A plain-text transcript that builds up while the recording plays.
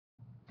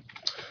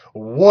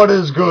What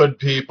is good,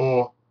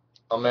 people?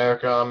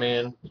 America, I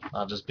mean,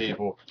 not just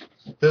people.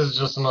 This is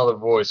just another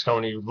voice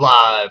coming to you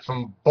live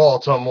from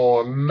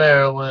Baltimore,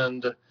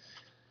 Maryland.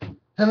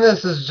 And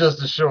this is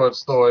just a short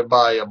story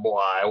by your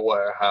boy,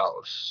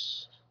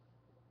 Warehouse.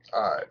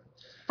 Alright.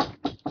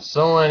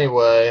 So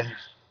anyway,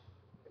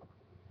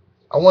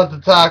 I went to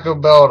Taco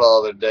Bell the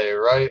other day,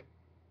 right?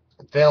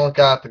 They don't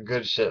got the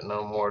good shit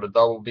no more. The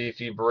double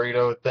beefy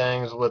burrito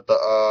things with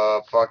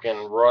the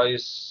fucking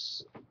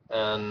rice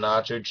and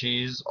nacho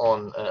cheese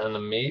on and the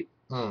meat.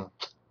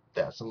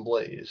 That's some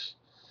blaze.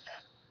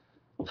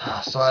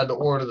 So I had to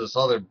order this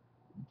other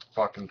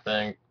fucking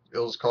thing. It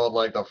was called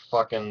like the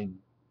fucking,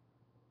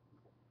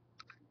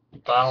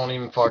 I don't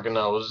even fucking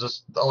know. It was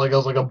just like, it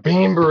was like a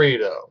bean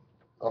burrito.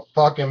 A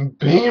fucking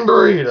bean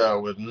burrito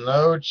with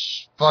no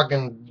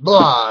fucking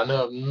blah,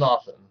 no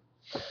nothing.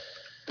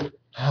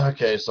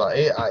 Okay, so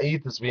I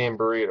eat this bean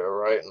burrito,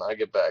 right? And I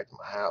get back to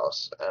my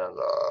house and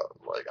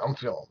like I'm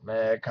feeling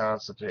mad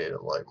constipated,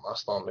 like my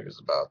stomach is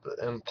about to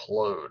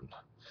implode.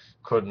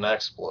 Couldn't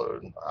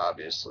explode,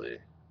 obviously.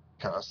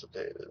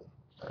 Constipated.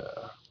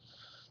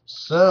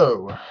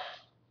 So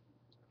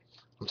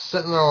I'm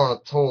sitting there on a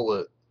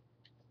toilet,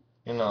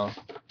 you know,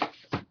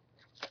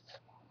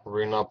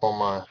 reading up on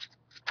my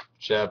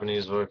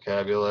Japanese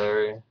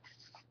vocabulary,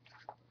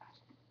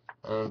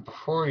 and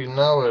before you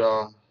know it,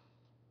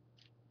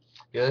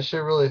 yeah, that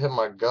shit really hit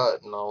my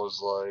gut, and I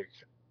was like,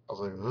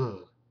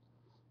 ugh,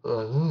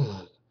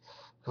 ugh,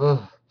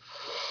 ugh.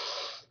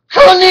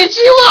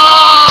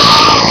 Konnichiwa!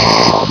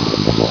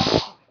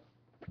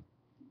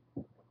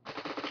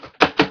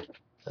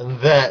 And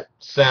that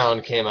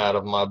sound came out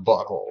of my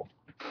butthole.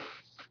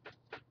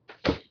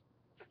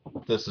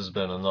 This has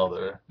been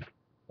another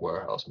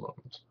Warehouse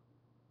Moment.